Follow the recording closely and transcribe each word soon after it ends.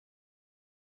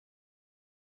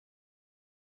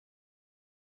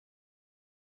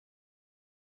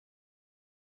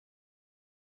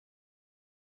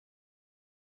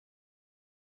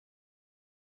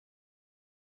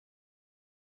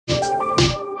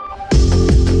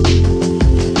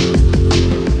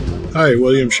Hi,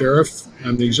 William Sheriff.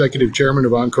 I'm the Executive Chairman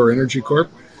of enCore Energy Corp.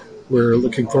 We're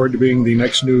looking forward to being the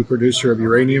next new producer of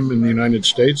uranium in the United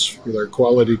States with our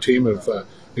quality team of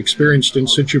experienced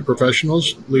in-situ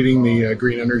professionals leading the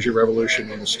green energy revolution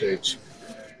in the States.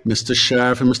 Mr.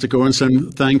 Sheriff and Mr.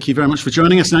 Goranson, thank you very much for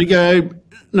joining us.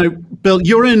 Now, Bill,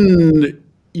 you're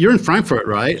in Frankfurt,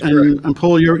 right? And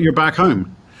Paul, you're back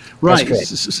home, right?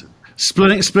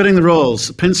 Splitting the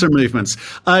roles, pincer movements.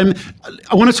 I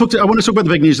want to talk about the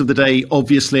big news of the day,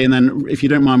 obviously, and then, if you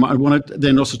don't mind, I want to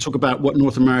then also talk about what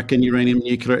North American uranium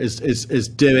nuclear is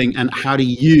doing, and how do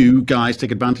you guys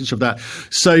take advantage of that.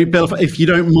 So, Bill, if you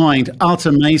don't mind,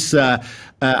 Alta Mesa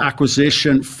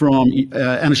acquisition from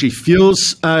Energy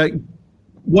Fuels. Why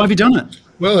have you done it?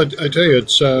 Well, I tell you,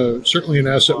 it's certainly an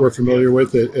asset we're familiar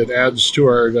with. It adds to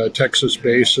our Texas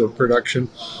base of production.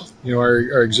 You know,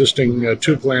 our existing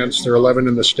 2 plants, there are 11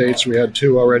 in the States. We had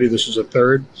 2 already. This is a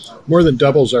 3rd. More than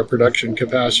doubles our production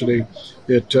capacity.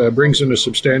 It brings in a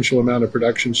substantial amount of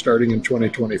production starting in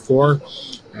 2024.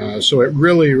 So it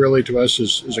really to us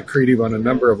is accretive on a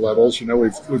number of levels. You know,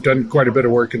 we've done quite a bit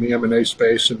of work in the M&A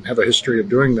space and have a history of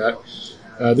doing that.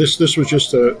 This was just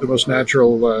the most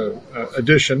natural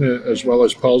addition, as well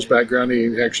as Paul's background.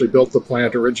 He actually built the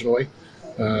plant originally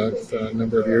a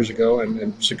number of years ago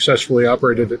and successfully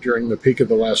operated it during the peak of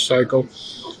the last cycle.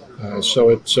 So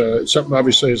it's something,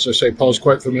 obviously, as I say, Paul's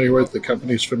quite familiar with, the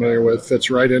company's familiar with,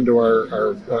 fits right into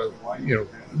our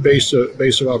base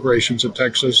of operations in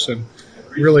Texas, and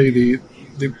really the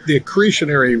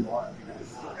accretionary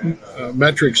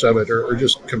metrics of it are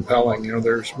just compelling. You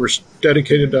know, we're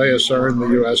dedicated to ISR in the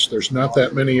U.S. There's not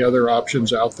that many other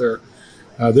options out there.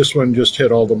 This one just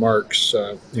hit all the marks.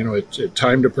 You know, it's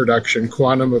time to production,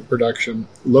 quantum of production,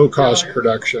 low cost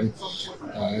production,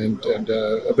 and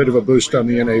a bit of a boost on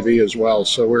the NAV as well.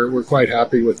 So we're quite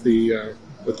happy with the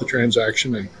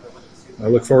transaction, and I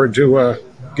look forward to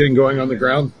getting going on the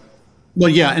ground. Well,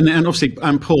 yeah, and obviously,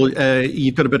 Paul,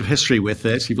 you've got a bit of history with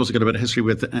this. You've also got a bit of history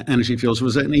with Energy Fuels.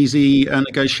 Was it an easy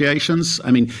negotiations?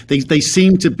 I mean, they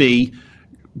seem to be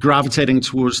gravitating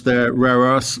towards the rare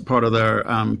earths part of their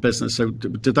business. So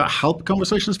did that help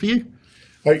conversations for you?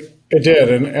 It did,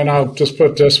 and I'll just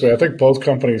put it this way. I think both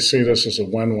companies see this as a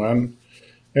win-win.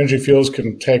 Energy Fuels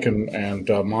can take and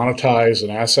monetize an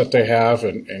asset they have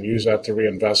and use that to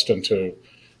reinvest into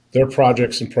their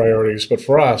projects and priorities. But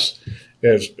for us,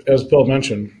 as Bill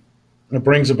mentioned, it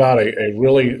brings about a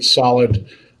really solid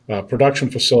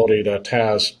production facility that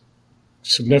has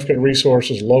significant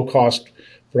resources, low-cost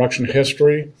production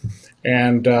history,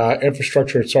 and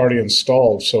infrastructure that's already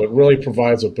installed. So it really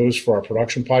provides a boost for our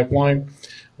production pipeline.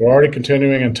 We're already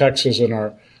continuing in Texas on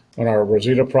our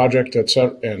Rosita project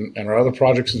and our other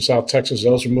projects in South Texas.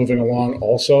 Those are moving along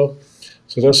also.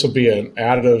 So this will be an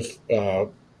additive,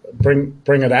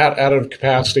 bring an additive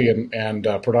capacity and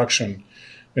production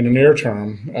in the near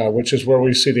term, which is where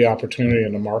we see the opportunity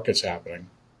in the markets happening.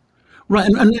 Right,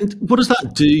 and what does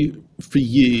that do for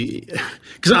you?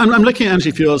 Because I'm looking at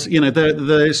Energy Fuels. You know,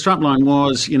 the strapline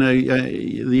was, you know,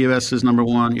 the US is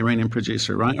 #1 uranium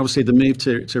producer, right? Obviously, the move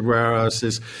to rare earths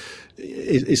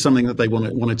is something that they want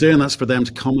to do, and that's for them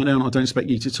to comment on. I don't expect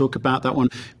you to talk about that one,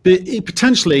 but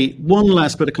potentially one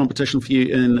less bit of competition for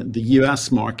you in the US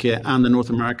market and the North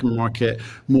American market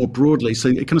more broadly. So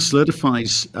it kind of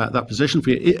solidifies that position for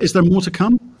you. Is there more to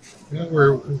come? Yeah,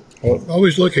 we're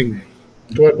always looking.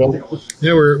 Go ahead, Bill.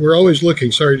 Yeah, we're always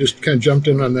looking. Sorry, just kind of jumped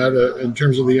in on that in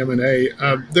terms of the M&A.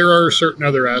 There are certain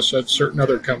other assets, certain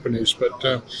other companies, but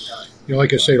you know,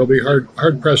 like I say, it'll be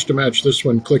hard pressed to match this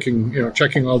one.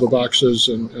 Checking all the boxes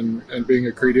and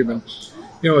being accretive. And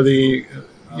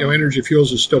Energy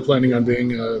Fuels is still planning on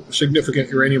being a significant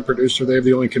uranium producer. They have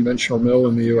the only conventional mill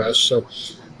in the U.S. So,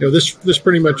 you know, this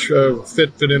pretty much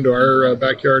fit into our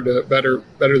backyard better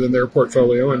than their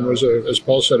portfolio, and was, as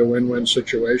Paul said, a win-win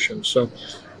situation. So,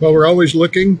 while we're always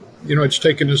looking, you know, it's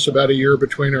taken us about a year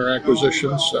between our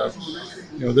acquisitions.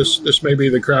 You know, this may be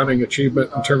the crowning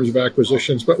achievement in terms of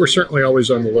acquisitions, but we're certainly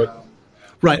always on the look.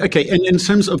 Right. Okay. And in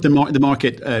terms of the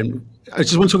market, I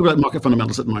just want to talk about market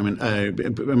fundamentals at the moment, and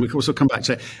we can also come back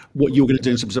to what you're going to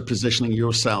do in terms of positioning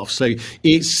yourself. So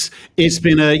it's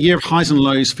been a year of highs and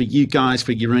lows for you guys,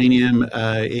 for uranium,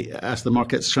 as the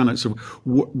market's trying to sort of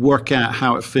work out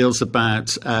how it feels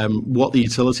about what the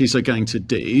utilities are going to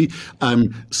do.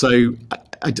 So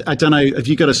I don't know, have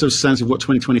you got a sort of sense of what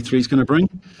 2023 is going to bring?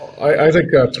 I think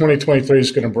 2023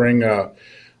 is going to bring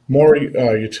more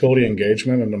utility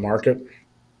engagement in the market.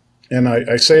 And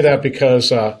I say that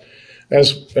because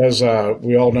as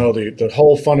we all know, the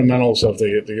whole fundamentals of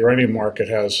the uranium market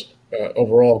has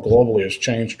overall globally has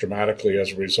changed dramatically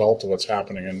as a result of what's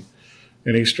happening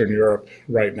in Eastern Europe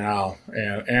right now,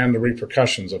 and the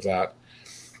repercussions of that.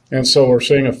 And so we're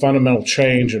seeing a fundamental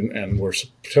change and we're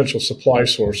potential supply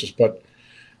sources. But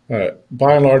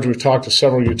by and large, I've talked to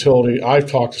several utilities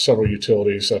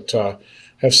that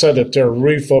have said that they're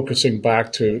refocusing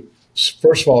back to,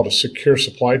 first of all, to secure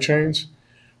supply chains,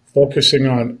 focusing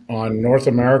on North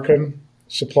American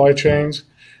supply chains.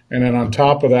 And then on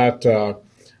top of that,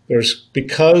 there's,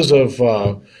 because of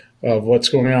what's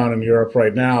going on in Europe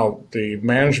right now, the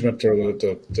management or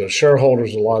the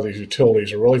shareholders of a lot of these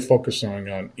utilities are really focusing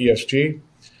on ESG,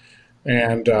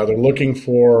 and they're looking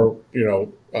for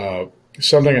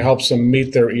something that helps them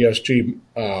meet their ESG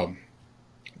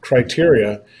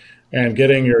criteria, and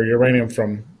getting your uranium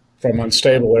from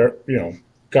unstable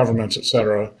governments, et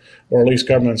cetera, or at least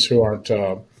governments who aren't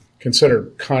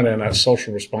considered kind of in that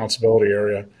social responsibility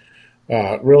area.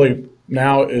 Really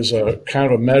now is a kind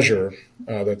of a measure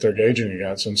that they're gauging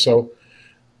against. And so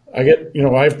I get,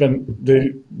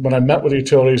 when I met with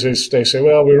utilities, they say,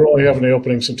 well, we don't really have any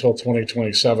openings until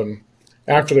 2027.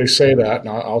 After they say that, and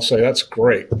I'll say, that's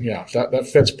great. Yeah, that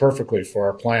fits perfectly for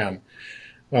our plan.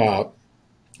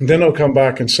 Then they'll come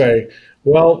back and say,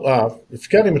 well, if you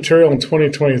got any material in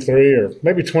 2023 or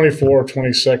maybe 24,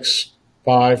 26,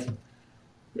 5,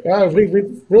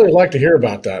 we'd really like to hear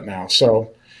about that now.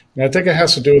 So, and I think it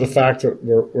has to do with the fact that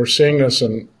we're seeing this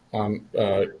on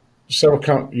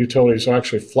several utilities are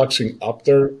actually flexing up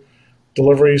their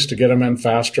deliveries to get them in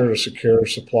faster to secure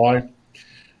supply.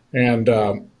 And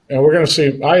we're going to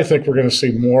see, I think we're going to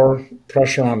see more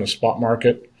pressure on the spot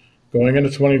market going into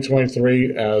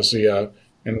 2023 as the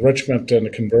enrichment and the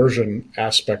conversion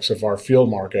aspects of our field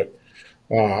market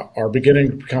are beginning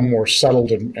to become more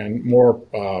settled and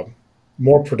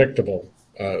more predictable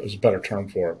is a better term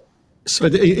for it. So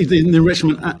the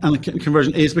enrichment and the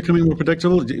conversion is becoming more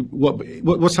predictable.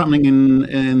 What's happening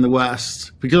in the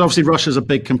West? Because obviously Russia is a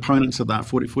big component of that,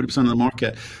 40% of the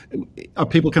market. Are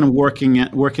people kind of working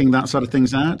that side of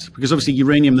things out? Because obviously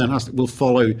uranium then will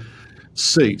follow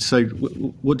suit. So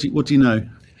what do you know?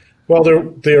 Well,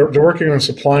 they're working on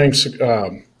supplying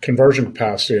conversion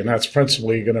capacity, and that's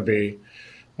principally going to be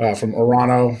from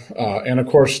Orano, and of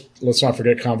course, let's not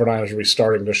forget ConverDyn is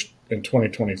restarting this in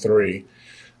 2023.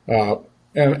 And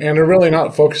they're really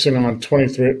not focusing on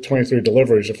 23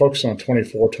 deliveries. They're focusing on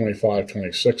 24, 25,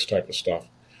 26 type of stuff.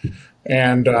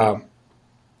 And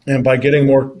by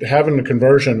having the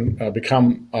conversion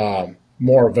become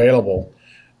more available,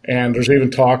 and there's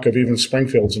even talk of even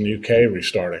Springfields in the UK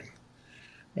restarting,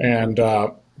 and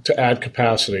to add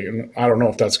capacity. And I don't know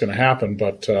if that's going to happen,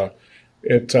 but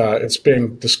it's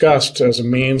being discussed as a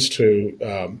means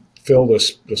to fill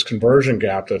this conversion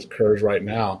gap that occurs right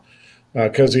now.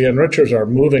 Because the enrichers are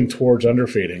moving towards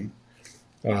underfeeding.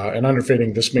 And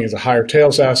underfeeding just means a higher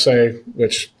tails assay,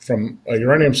 which from a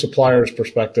uranium supplier's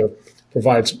perspective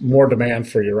provides more demand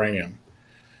for uranium.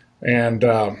 And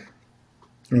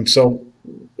so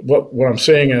what I'm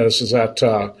seeing is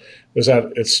that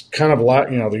it's kind of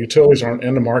the utilities aren't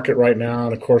in the market right now.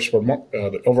 And of course, where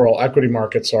the overall equity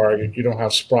markets are, you don't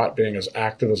have Sprott being as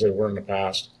active as they were in the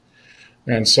past.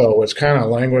 And so it's kind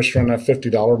of languished around that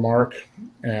 $50 mark.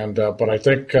 And but I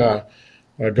think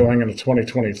going into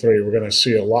 2023, we're going to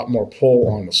see a lot more pull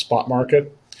on the spot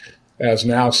market, as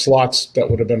now slots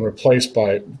that would have been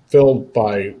filled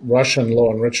by Russian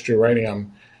low-enriched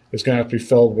uranium is going to have to be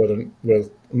filled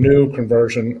with new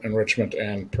conversion, enrichment,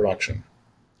 and production.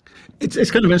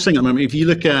 It's kind of interesting at the moment. If you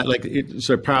look at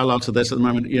parallel to this at the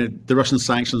moment, the Russian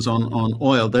sanctions on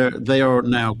oil, they are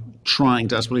now trying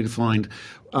desperately to find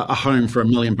a home for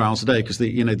 1 million barrels a day, because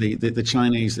the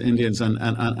Chinese, the Indians, and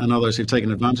others who've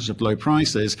taken advantage of low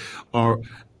prices are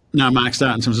now maxed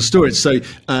out in terms of storage. So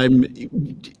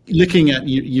looking at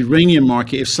uranium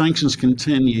market, if sanctions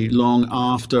continue long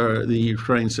after the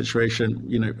Ukraine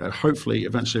situation, hopefully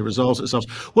eventually resolves itself,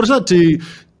 what does that do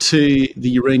to the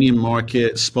uranium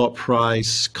market, spot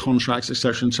price, contracts,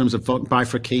 etc., in terms of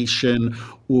bifurcation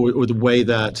or the way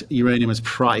that uranium is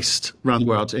priced around the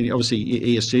world? And obviously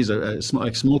ESG is a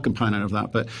small component of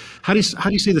that, but how do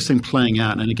you see this thing playing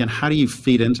out? And again, how do you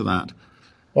feed into that?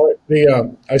 Well,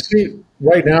 I see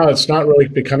right now it's not really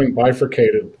becoming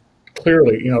bifurcated.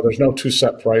 Clearly, there's no two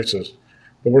set prices,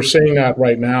 but we're seeing that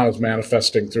right now is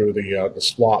manifesting through the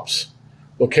swaps,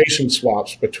 location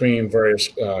swaps between various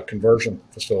conversion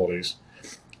facilities,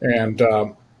 and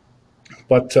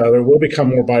but there will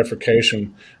become more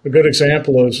bifurcation. A good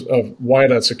example of why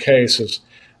that's the case is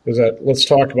that let's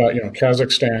talk about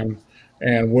Kazakhstan,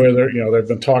 and where they've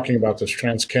been talking about this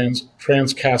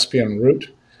Trans-Caspian route.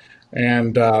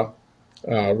 And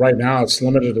Right now, it's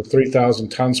limited to 3,000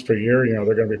 tons per year.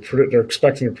 They're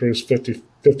expecting to produce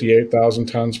 58,000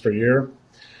 tons per year.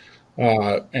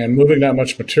 And moving that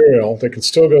much material, they can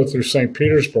still go through St.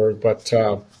 Petersburg, but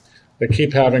they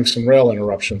keep having some rail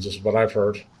interruptions, is what I've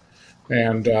heard.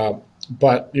 And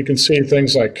but you can see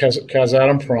things like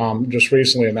Kazatomprom just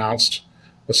recently announced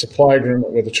a supply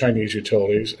agreement with the Chinese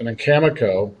utilities, and then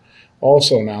Cameco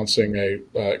also announcing a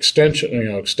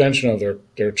extension of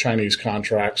their Chinese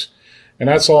contracts. And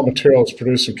that's all material that's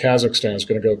produced in Kazakhstan is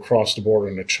going to go across the border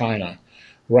into China,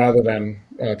 rather than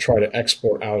try to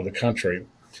export out of the country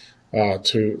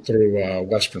through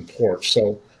Western ports.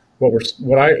 So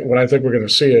what I think we're going to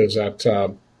see is that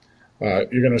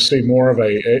you're going to see more of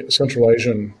a Central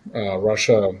Asian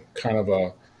Russia kind of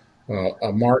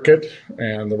a market,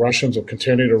 and the Russians will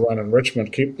continue to run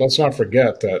enrichment. Let's not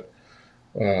forget that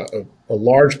a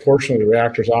large portion of the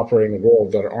reactors operating in the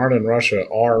world that aren't in Russia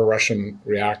are Russian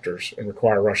reactors and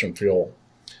require Russian fuel.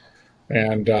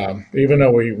 And even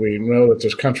though we know that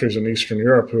there's countries in Eastern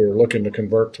Europe who are looking to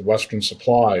convert to Western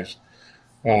supplies,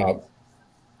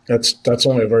 that's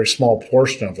only a very small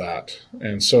portion of that.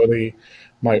 And so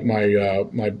my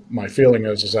feeling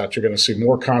is that you're going to see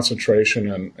more concentration,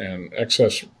 and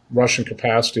excess Russian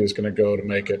capacity is going to go to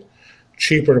make it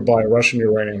cheaper to buy Russian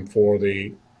uranium for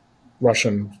the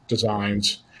Russian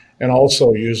designs, and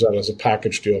also use that as a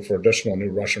package deal for additional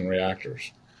new Russian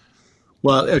reactors.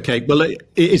 Well, okay. Well,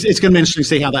 it's going to be interesting to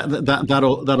see how that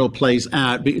all plays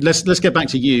out. But let's get back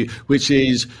to you, which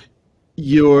is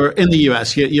you're in the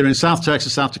U.S. You're in South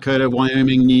Texas, South Dakota,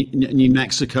 Wyoming, New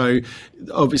Mexico.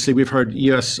 Obviously, we've heard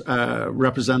U.S.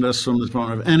 representatives from the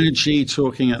Department of Energy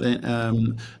talking at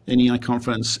the NEI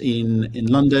conference in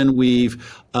London. We've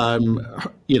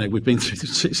been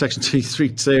through Section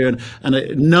 232 and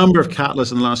a number of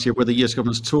catalysts in the last year where the U.S.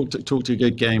 government's talked a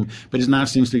good game, but it now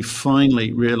seems to be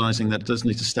finally realizing that it does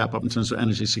need to step up in terms of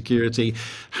energy security.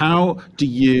 How do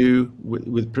you,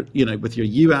 with your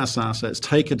U.S. assets,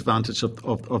 take advantage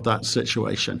of that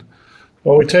situation?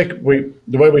 Well, the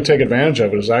way we take advantage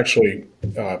of it is actually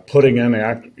putting in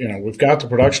we've got the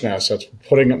production assets,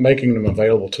 making them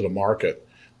available to the market.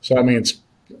 So that means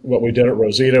what we did at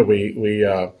Rosita, we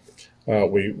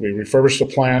refurbished the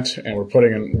plant, and we're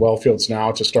putting in well fields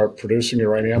now to start producing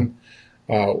uranium.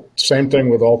 Same thing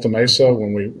with Alta Mesa.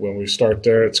 When we start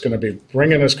there, it's going to be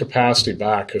bringing this capacity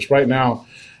back, because right now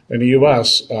in the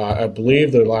U.S., I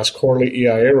believe the last quarterly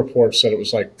EIA report said it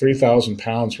was like 3,000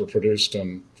 pounds were produced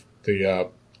in the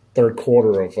third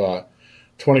quarter of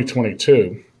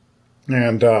 2022,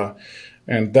 and that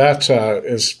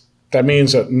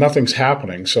means that nothing's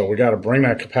happening. So we got to bring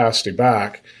that capacity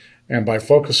back, and by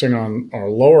focusing on our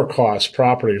lower cost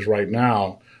properties right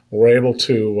now, we're able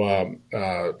to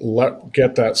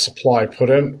get that supply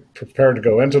prepared to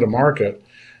go into the market,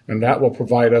 and that will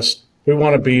provide us. We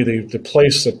want to be the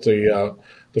place that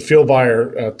the fuel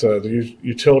buyer at the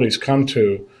utilities come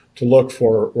to look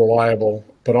for reliable,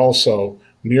 but also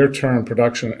near-term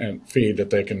production and feed that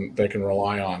they can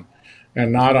rely on,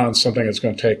 and not on something that's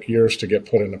going to take years to get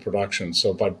put into production.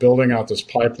 So by building out this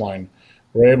pipeline,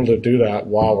 we're able to do that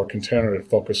while we're continuing to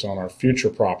focus on our future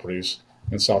properties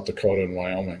in South Dakota and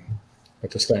Wyoming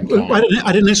at the same time. I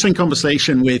had an interesting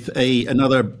conversation with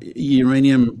another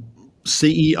uranium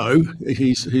CEO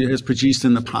who has produced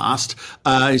in the past.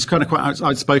 He's kind of quite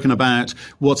outspoken about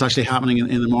what's actually happening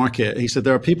in the market. He said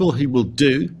there are people who will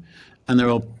do, and there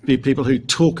will be people who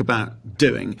talk about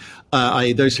doing,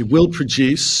 i.e. those who will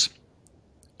produce,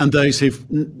 and those who've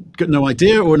got no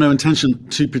idea or no intention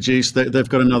to produce. They've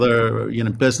got another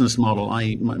business model,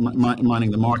 i.e.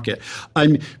 mining the market.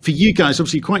 For you guys,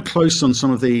 obviously quite close on some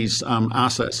of these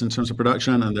assets in terms of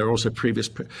production, and they're also previous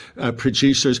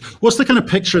producers. What's the kind of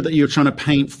picture that you're trying to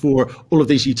paint for all of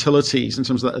these utilities in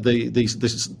terms of you've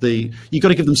got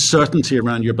to give them certainty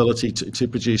around your ability to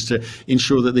produce, to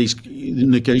ensure that these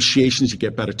negotiations, you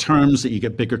get better terms, that you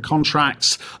get bigger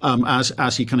contracts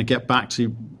as you kind of get back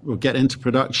to or get into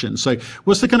production. So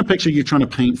what's the kind of picture you're trying to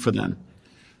paint for them?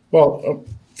 Well,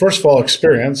 first of all,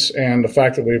 experience and the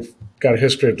fact that we've got a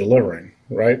history of delivering,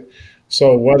 right?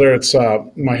 So whether it's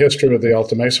my history with the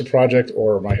Alta Mesa project,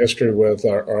 or my history with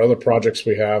our other projects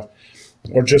we have,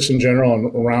 or just in general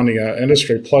and around the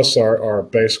industry, plus our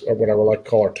base, or what I would like to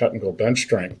call our technical bench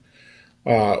strength,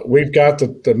 we've got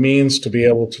the means to be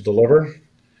able to deliver,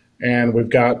 and we're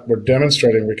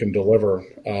demonstrating we can deliver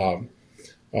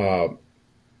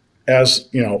as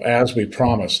we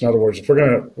promised. In other words,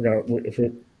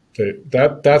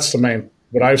 that's the main.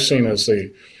 What I've seen is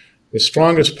the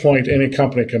strongest point any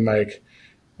company can make.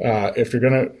 If you're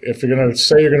gonna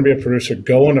say you're gonna be a producer,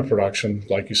 go into production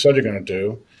like you said you're gonna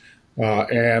do,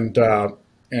 and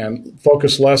and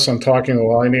focus less on talking,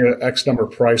 well, I need an X number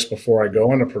price before I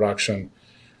go into production.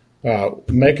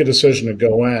 Make a decision to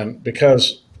go in,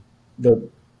 because the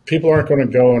people aren't going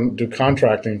to go and do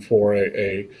contracting for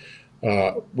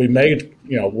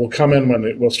we'll come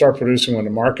in we'll start producing when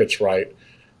the market's right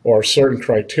or certain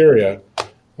criteria.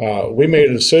 We made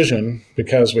a decision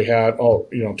because we had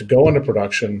to go into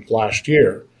production last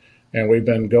year, and we've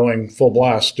been going full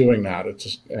blast doing that.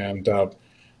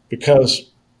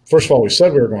 Because first of all, we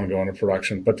said we were going to go into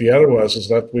production, but the other is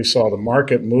that we saw the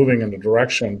market moving in the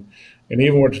direction, and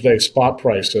even where today's spot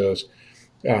price is,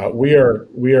 we are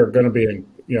going to be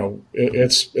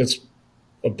it's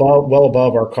well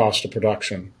above our cost of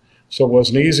production. So it was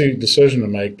an easy decision to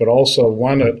make, but also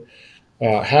one that,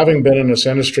 having been in this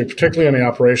industry, particularly on the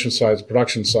operations side, the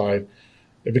production side,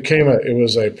 it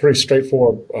was a pretty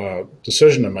straightforward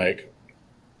decision to make.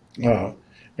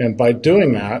 And by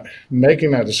doing that,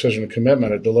 making that decision and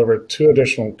commitment, it delivered 2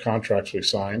 additional contracts we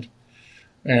signed,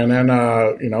 and then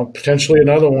potentially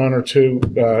another 1 or 2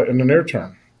 in the near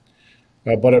term.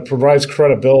 But it provides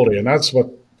credibility, and that's what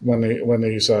when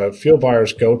these field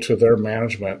buyers go to their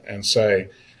management and say,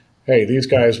 "Hey, these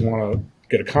guys want to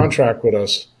get a contract with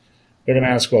us," they're going to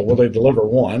ask, "Well, will they deliver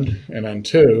 1? And then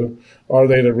 2, are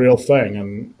they the real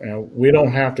thing?" And we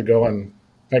don't have to go and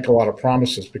make a lot of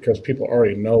promises because people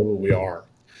already know who we are.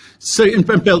 So, and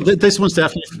Bill, this one's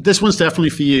definitely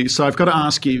for you. So I've got to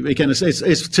ask you again.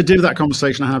 It's to do with that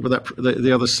conversation I had with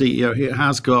the other CEO who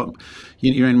has got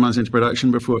uranium mines into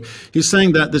production before. He's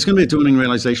saying that there's going to be a dawning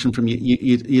realization from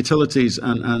utilities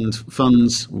and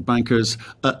funds, or bankers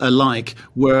alike,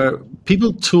 where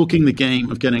people talking the game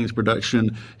of getting into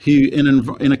production, who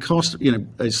in a cost,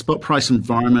 a spot price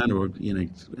environment, or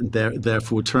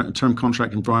therefore term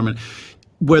contract environment,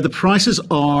 where the prices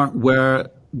are where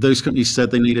those companies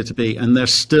said they needed to be, and they're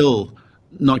still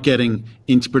not getting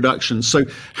into production. So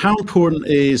how important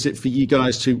is it for you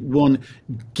guys to, one,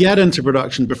 get into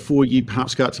production before you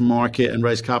perhaps go out to market and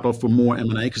raise capital for more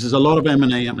M&A? Because there's a lot of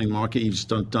M&A happening in the market. You've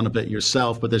done a bit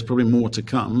yourself, but there's probably more to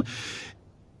come.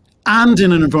 And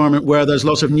in an environment where there's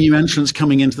lots of new entrants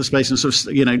coming into the space and sort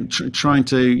of, trying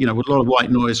to, with a lot of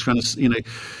white noise, trying to,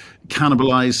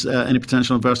 cannibalize any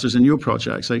potential investors in your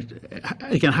project. So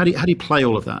again, how do you play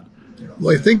all of that?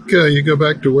 Well, I think you go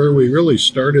back to where we really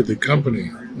started the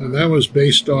company, and that was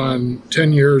based on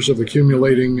 10 years of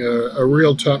accumulating a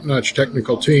real top-notch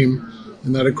technical team,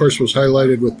 and that, of course, was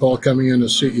highlighted with Paul coming in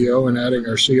as CEO and adding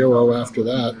our COO after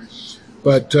that.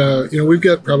 But, we've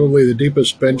got probably the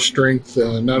deepest bench strength,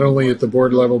 not only at the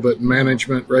board level, but in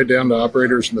management, right down to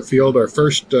operators in the field. Our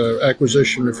first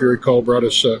acquisition, if you recall, brought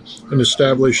us an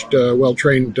established,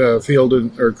 well-trained field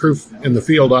or crew in the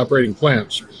field operating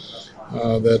plants.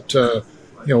 That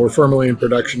we're firmly in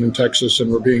production in Texas,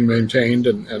 and we're being maintained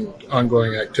and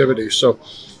ongoing activities. So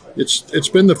it's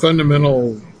been the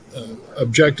fundamental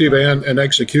objective and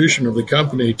execution of the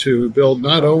company to build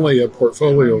not only a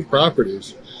portfolio of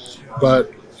properties,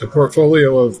 but a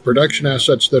portfolio of production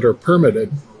assets that are permitted.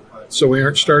 So we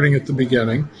aren't starting at the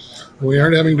beginning. We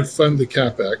aren't having to fund the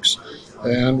CapEx,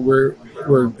 and we're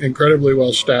incredibly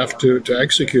well staffed to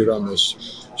execute on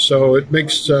this. So it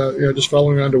makes, just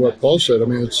following on to what Paul said, I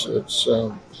mean, it's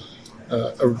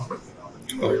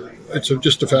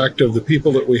just a fact of the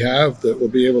people that we have that will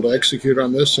be able to execute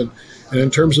on this. And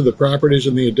in terms of the properties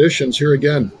and the additions, here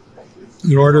again,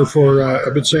 in order for,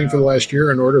 I've been saying for the last year,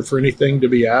 in order for anything to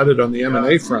be added on the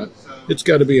M&A front, it's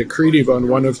got to be accretive on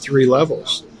one of 3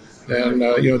 levels. And,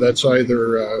 that's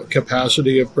either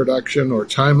capacity of production or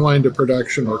timeline to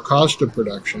production or cost of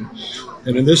production.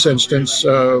 And in this instance,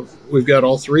 we've got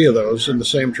all 3 of those in the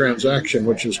same transaction,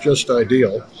 which is just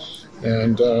ideal.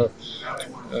 And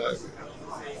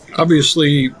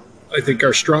obviously, I think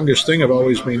our strongest thing I've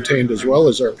always maintained as well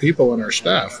as our people and our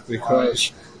staff,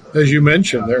 because as you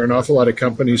mentioned, there are an awful lot of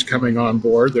companies coming on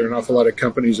board. There are an awful lot of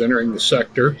companies entering the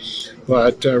sector.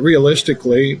 But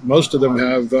realistically, most of them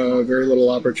have very little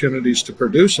opportunities to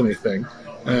produce anything.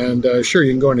 And sure,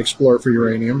 you can go and explore for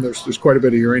uranium. There's quite a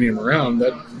bit of uranium around.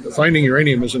 Finding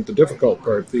uranium isn't the difficult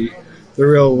part. The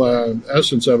real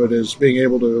essence of it is being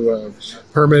able to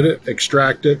permit it,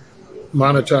 extract it,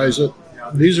 monetize it.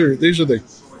 These are the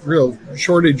real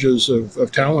shortages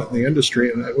of talent in the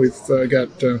industry, and we've got,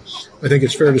 I think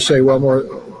it's fair to say, well,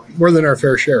 more than our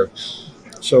fair share.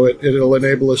 So it'll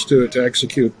enable us to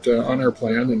execute on our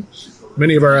plan, and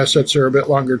many of our assets are a bit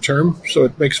longer term, so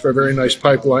it makes for a very nice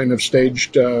pipeline of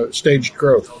staged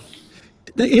growth.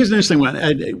 Here's an interesting one.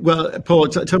 Well, Paul,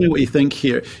 tell me what you think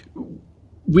here.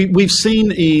 we've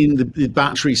seen in the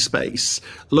battery space,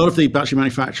 a lot of the battery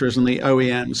manufacturers and the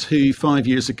OEMs who 5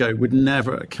 years ago would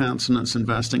never countenance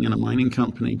investing in a mining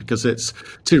company because it's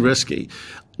too risky.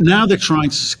 Now they're trying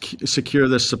to secure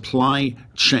their supply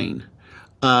chain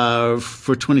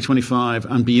for 2025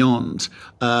 and beyond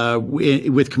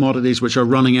with commodities which are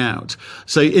running out.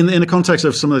 So in the context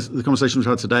of some of the conversations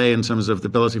we've had today in terms of the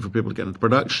ability for people to get into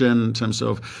production, in terms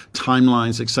of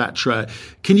timelines, etc.,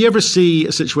 can you ever see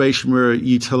a situation where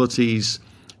utilities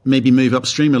maybe move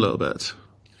upstream a little bit?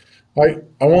 I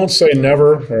won't say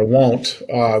never or won't.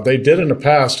 They did in the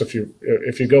past. If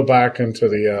you go back into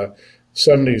the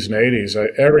 70s and 80s,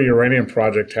 every uranium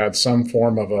project had some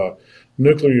form of a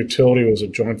nuclear utility was a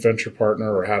joint venture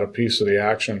partner or had a piece of the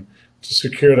action to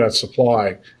secure that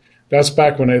supply. That's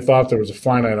back when they thought there was a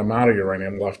finite amount of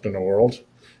uranium left in the world,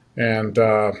 and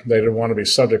they didn't want to be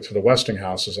subject to the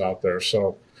Westinghouses out there.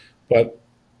 So, but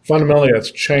fundamentally,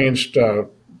 it's changed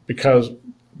because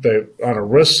on a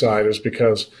risk side is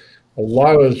because a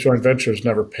lot of those joint ventures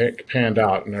never panned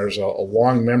out, and there's a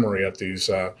long memory at these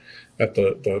at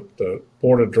the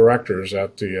board of directors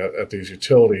at these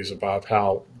utilities about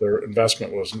how their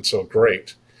investment wasn't so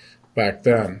great back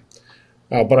then.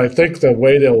 But I think the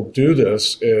way they'll do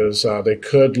this is they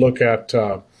could look at,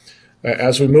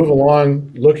 as we move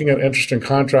along, looking at interesting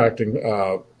contracting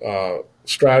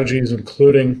strategies,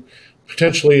 including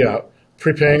potentially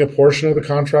prepaying a portion of the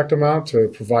contract amount to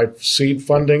provide seed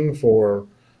funding for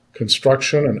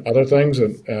construction and other things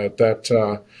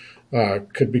that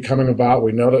could be coming about.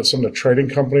 We know that some of the trading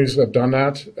companies have done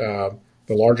that,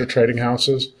 the larger trading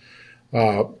houses.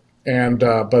 But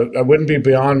it wouldn't be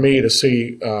beyond me to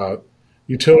see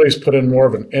utilities put in more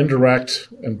of an indirect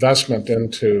investment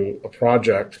into a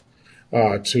project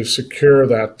to secure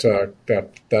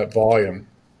that volume.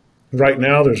 Right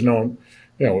now, there's no,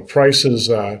 with prices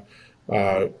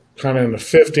kind of in the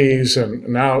 50s, and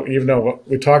now even though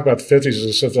we talk about the 50s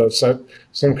as if that's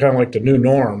some kind of like the new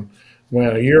norm,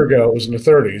 when a year ago it was in the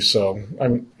 30s. So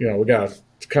we got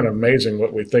it's kind of amazing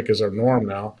what we think is our norm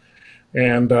now.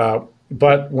 And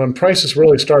but when prices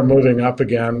really start moving up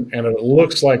again, and it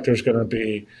looks like there's going to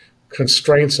be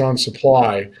constraints on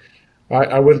supply,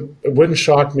 it wouldn't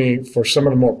shock me for some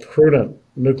of the more prudent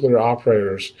nuclear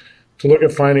operators to look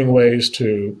at finding ways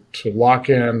to lock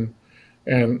in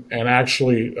and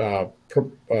actually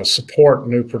support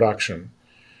new production.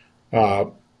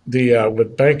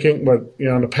 With banking,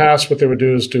 in the past, what they would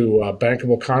do is do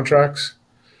bankable contracts,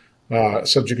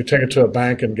 so that you could take it to a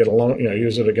bank and get a loan,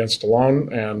 use it against a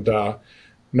loan. And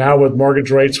now with mortgage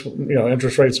rates,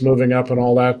 interest rates moving up and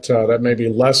all that, that may be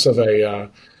less of an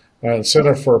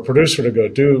incentive for a producer to go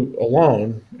do a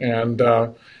loan, and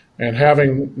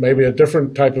having maybe a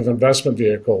different type of investment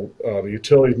vehicle. The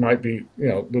utility might be,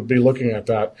 would be looking at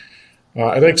that.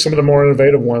 I think some of the more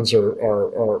innovative ones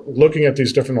are looking at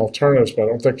these different alternatives, but I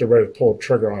don't think they're ready to pull a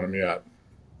trigger on them yet.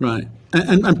 Right.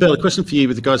 And Bill, a question for you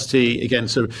with regards to, again,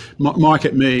 so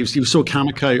market moves. You saw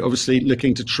Cameco obviously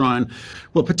looking to try and,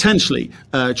 potentially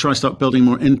try and start building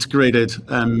more integrated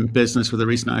business with a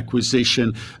recent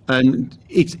acquisition. And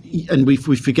we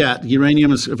forget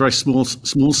uranium is a very small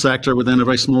sector within a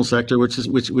very small sector, which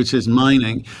is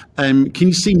mining. Can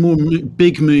you see more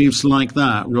big moves like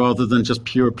that rather than just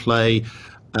pure play,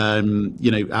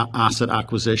 asset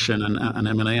acquisition and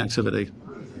M&A activity?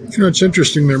 It's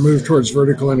interesting. Their move towards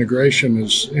vertical integration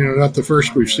is, not the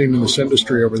first we've seen in this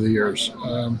industry over the years.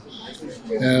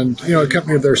 And a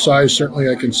company of their size, certainly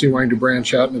I can see wanting to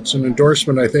branch out. And it's an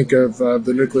endorsement, I think, of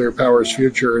the nuclear power's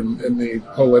future in the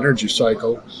whole energy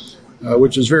cycle,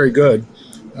 which is very good.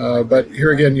 But here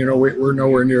again, we're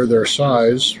nowhere near their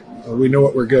size. We know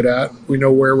what we're good at. We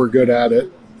know where we're good at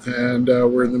it. And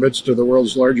we're in the midst of the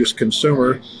world's largest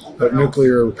consumer of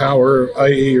nuclear power,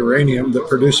 i.e. uranium, that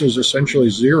produces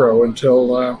essentially zero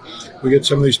until we get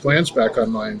some of these plants back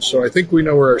online. So I think we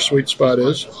know where our sweet spot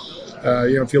is.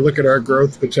 If you look at our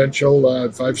growth potential,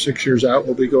 5-6 years out,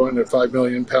 we'll be going at 5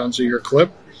 million pounds a year clip.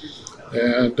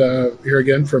 And here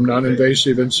again, from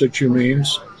non-invasive in situ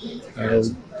means,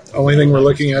 only thing we're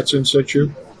looking at is in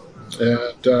situ.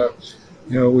 And,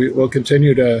 we'll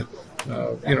continue to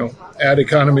add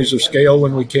economies of scale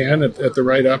when we can at the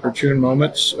right opportune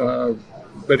moments.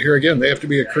 But here again, they have to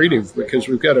be accretive because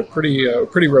we've got a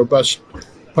pretty robust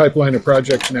pipeline of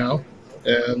projects now,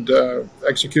 and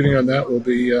executing on that will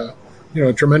be a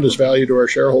tremendous value to our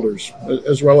shareholders,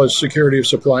 as well as security of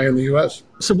supply in the U.S.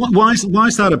 So why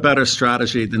is that a better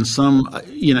strategy than some?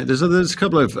 There's a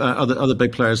couple of other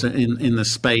big players in the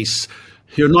space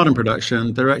who are not in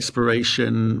production. They're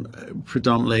exploration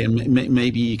predominantly, and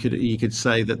maybe you could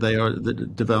say that they are at the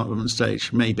development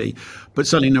stage, maybe, but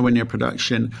certainly nowhere near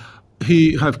production.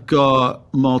 who have got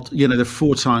they're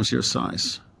 4 times your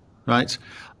size, right?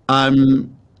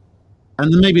 And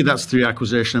maybe that's through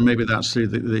acquisition, and maybe that's through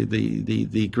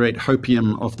the great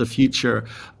hopium of the future.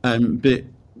 But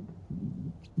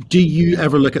do you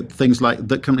ever look at things like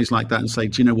that, companies like that, and say,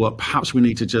 do you know what? Perhaps we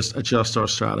need to just adjust our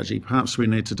strategy. Perhaps we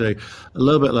need to do a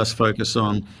little bit less focus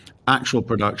on actual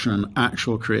production,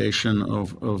 actual creation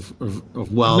of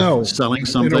wealth, no, selling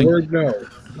something. In a word, no.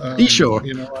 Are you sure?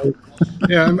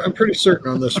 I'm pretty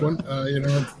certain on this one.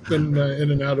 I've been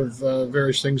in and out of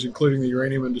various things, including the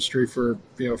uranium industry, for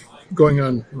going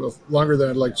on longer than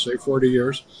I'd like to say, 40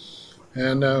 years.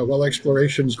 And while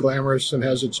exploration's glamorous and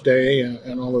has its day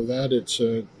and all of that, it's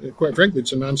quite frankly,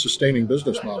 it's a non-sustaining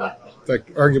business model. In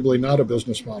fact, arguably not a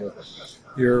business model.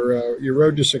 Your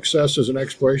road to success as an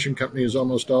exploration company is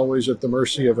almost always at the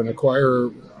mercy of an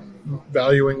acquirer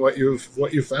valuing what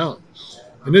you've found.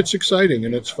 And it's exciting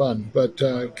and it's fun, but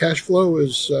cash flow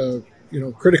is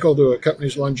critical to a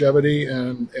company's longevity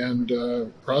and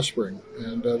prospering,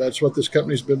 and that's what this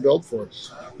company's been built for.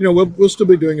 We'll still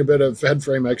be doing a bit of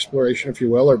headframe exploration, if you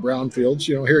will, or brownfields.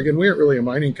 Here again, we aren't really a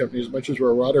mining company as much as we're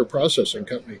a water processing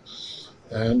company,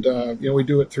 and we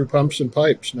do it through pumps and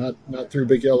pipes, not through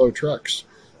big yellow trucks,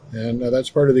 and that's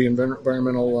part of the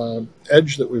environmental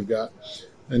edge that we've got.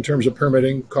 In terms of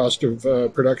permitting, cost of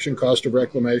production, cost of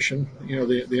reclamation,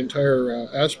 the entire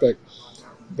aspect.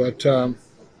 But,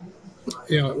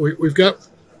 we've got,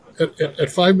 at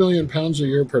 5 million pounds a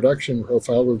year production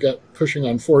profile, we've got pushing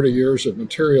on 40 years of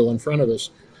material in front of us.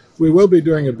 We will be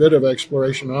doing a bit of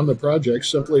exploration on the project.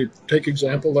 Simply take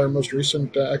example, our most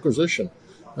recent acquisition.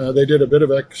 They did a bit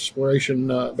of exploration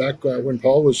back when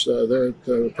Paul was there at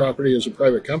the property as a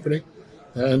private company.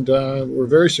 And were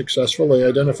very successful. They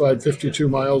identified 52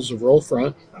 miles of roll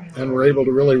front and were able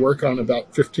to really work on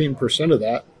about 15% of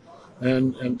that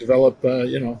and develop,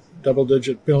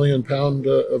 double-digit billion-pound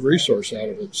of resource out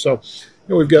of it. So,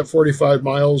 we've got 45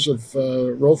 miles of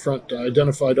roll front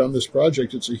identified on this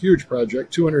project. It's a huge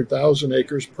project, 200,000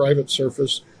 acres, private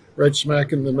surface, right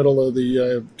smack in the middle of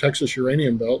the Texas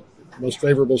uranium belt, most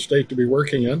favorable state to be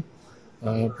working in,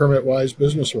 permit-wise,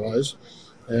 business-wise.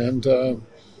 And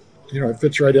it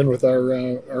fits right in with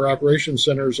our operations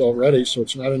centers already, so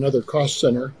it's not another cost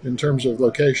center in terms of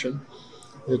location.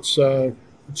 It's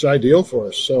ideal for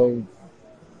us. So,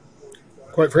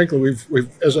 quite frankly, we've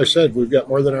as I said, we've got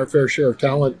more than our fair share of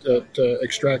talent at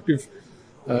extractive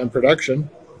and production.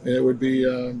 It would be,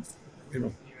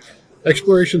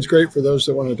 exploration's great for those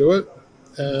that want to do it,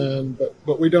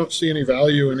 but we don't see any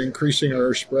value in increasing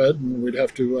our spread, and we'd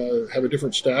have to have a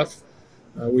different staff.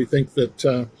 We think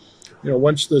that.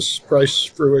 Once this price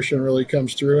fruition really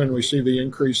comes through and we see the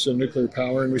increase in nuclear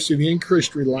power and we see the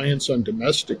increased reliance on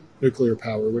domestic nuclear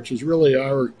power, which is really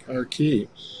our key,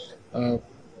 I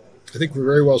think we're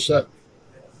very well set.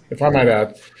 If I might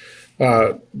add,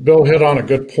 Bill hit on a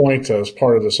good point as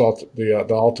part of this the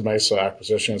Alta Mesa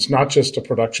acquisition. It's not just a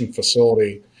production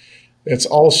facility. It's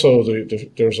also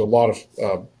there's a lot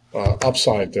of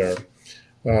upside there.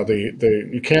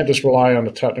 You can't just rely on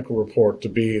the technical report to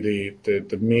be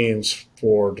the means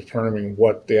for determining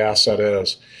what the asset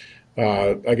is.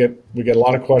 We get a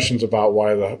lot of questions about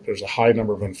why there's a high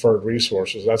number of inferred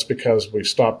resources. That's because we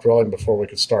stopped drilling before we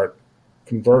could start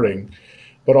converting,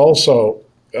 but also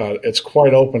it's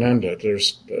quite open-ended.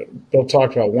 Bill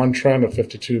talked about one trend of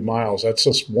 52 miles. That's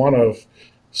just one of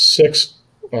 6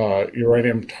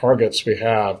 uranium targets we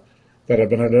have that have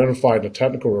been identified in the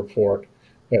technical report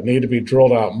that need to be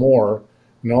drilled out more.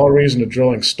 And the only reason the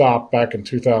drilling stopped back in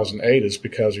 2008 is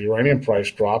because the uranium price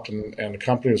dropped, and the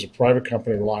company was a private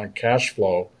company relying on cash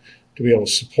flow to be able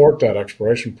to support that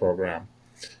exploration program.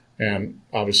 And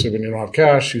obviously, when you don't have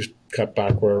cash, you cut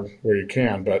back where you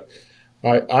can. But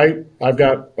I've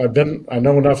been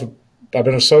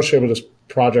associated with this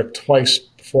project twice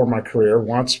before my career.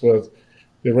 Once with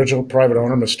the original private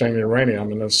owner, Mustang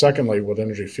Uranium, and then secondly with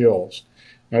Energy Fuels.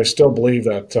 And I still believe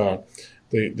that.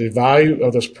 The value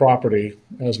of this property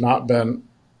has not been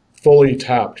fully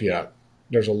tapped yet.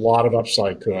 There's a lot of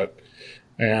upside to it.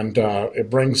 And it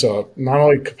brings not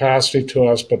only capacity to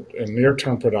us, but in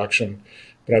near-term production.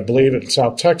 But I believe in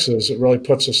South Texas, it really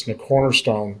puts us in the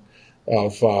cornerstone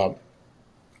of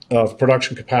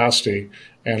production capacity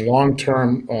and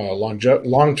long-term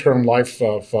life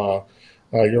of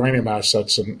uranium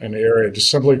assets in the area, just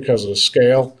simply because of the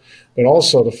scale, but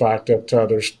also the fact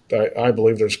that I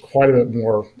believe there's quite a bit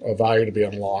more value to be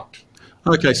unlocked.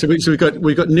 Okay, so we've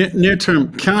got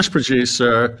near-term cash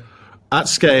producer at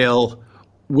scale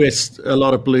with a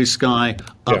lot of blue sky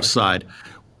upside. Yeah.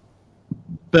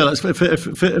 Bill,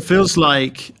 it feels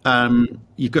like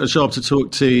you've got a job to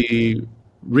talk to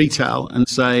retail and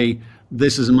say,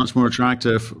 this is a much more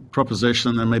attractive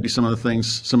proposition than maybe some of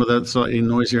the slightly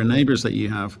noisier neighbors that you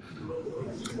have?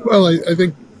 Well, I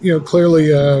think,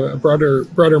 clearly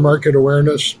broader market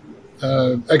awareness,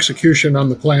 execution on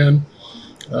the plan,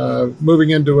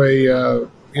 moving into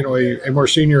a more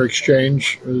senior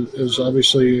exchange is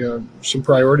obviously some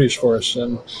priorities for us.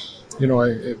 And,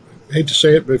 I hate to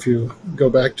say it, but if you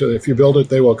build it,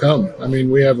 they will come. I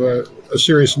mean, we have a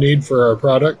serious need for our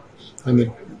product and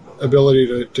the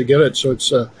ability to get it. So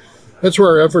that's where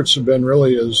our efforts have been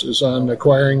really is on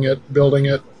acquiring it, building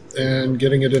it, and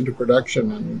getting it into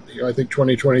production. And I think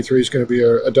 2023 is going to be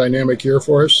a dynamic year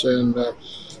for us, and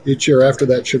each year after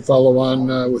that should follow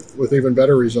on with even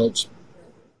better results.